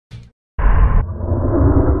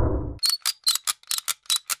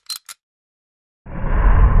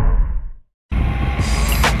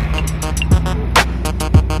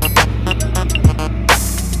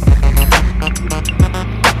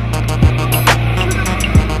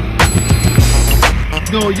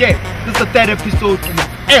No, yeah, this is the third episode from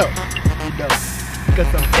L. You know, got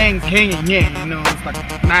some things hanging here, you know, it's like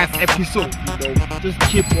a nice episode, you know. Just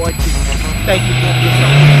keep watching. Thank you for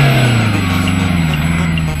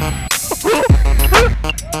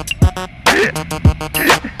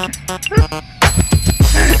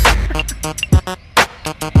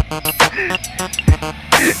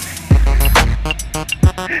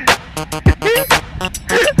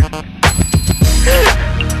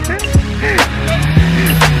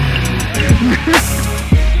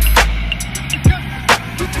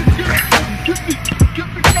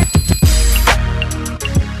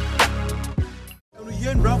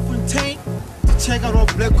Here in Ralph-Fontaine to check out what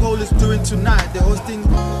Blackwhole is doing tonight. They're hosting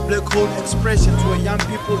Blackwhole Expressions, where young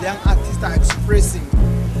people, young artists are expressing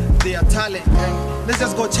their talent. And let's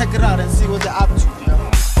just go check it out and see what they're up to.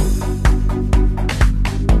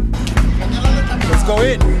 Let's go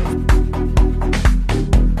in.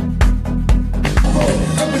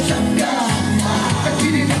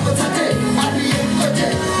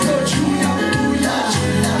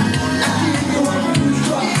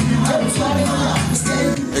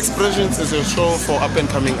 Expressions is a show for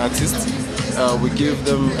up-and-coming artists. We give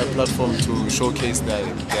them a platform to showcase their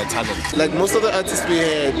talent. Like most of the artists we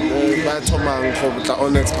had,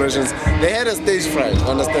 on Expressions, they had a stage fright,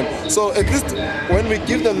 understand? So at least when we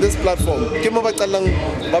give them this platform,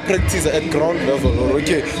 practice at ground level, or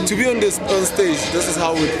okay, to be on stage, this is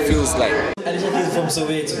how it feels like. From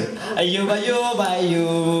Soweto.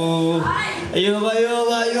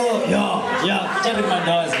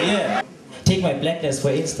 Yeah. Take my blackness for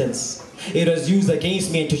instance. It was used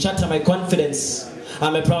against me to shatter my confidence.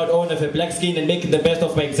 I'm a proud owner of a black skin and making the best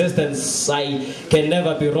of my existence. I can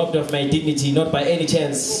never be robbed of my dignity, not by any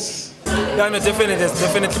chance. Yeah, no, definitely, there's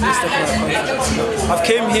definitely boosted my confidence. I've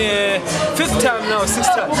came here 5th time now,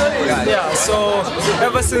 6th time. Yeah, so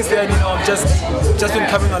ever since then, you know, I've just been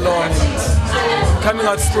coming along, coming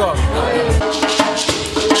out strong.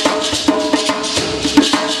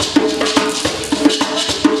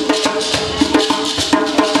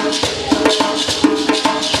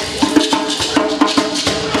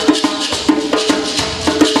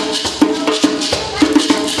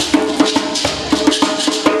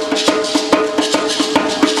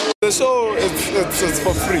 The show, it's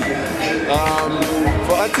for free.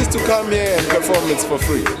 For artists to come here and perform, it's for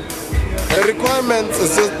free. The requirement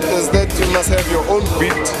is that you must have your own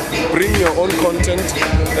beat, bring your own content,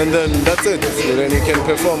 and then that's it. Then you can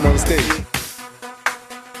perform on stage.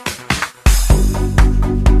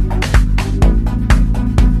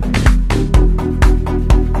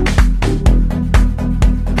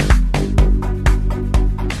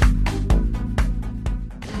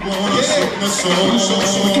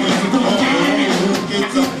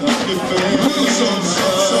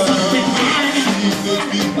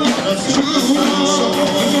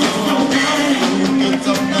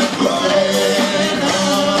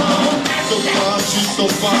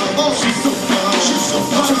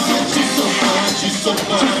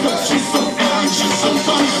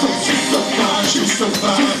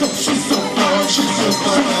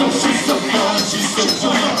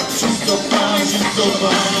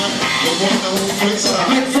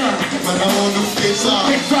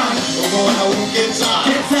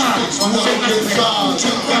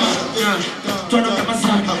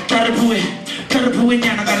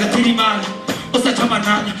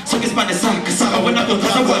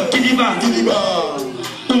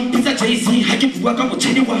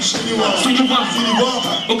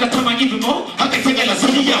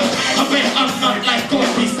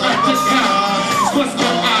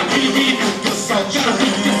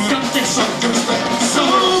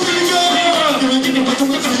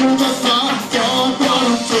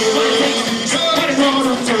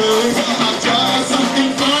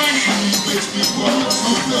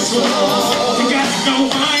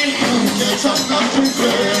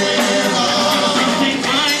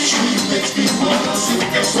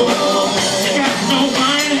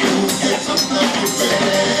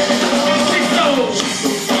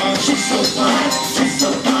 She's so fine, she's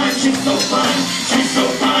so fine, she's so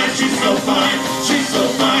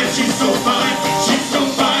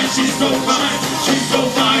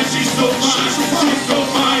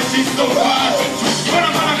fine, she's so fine.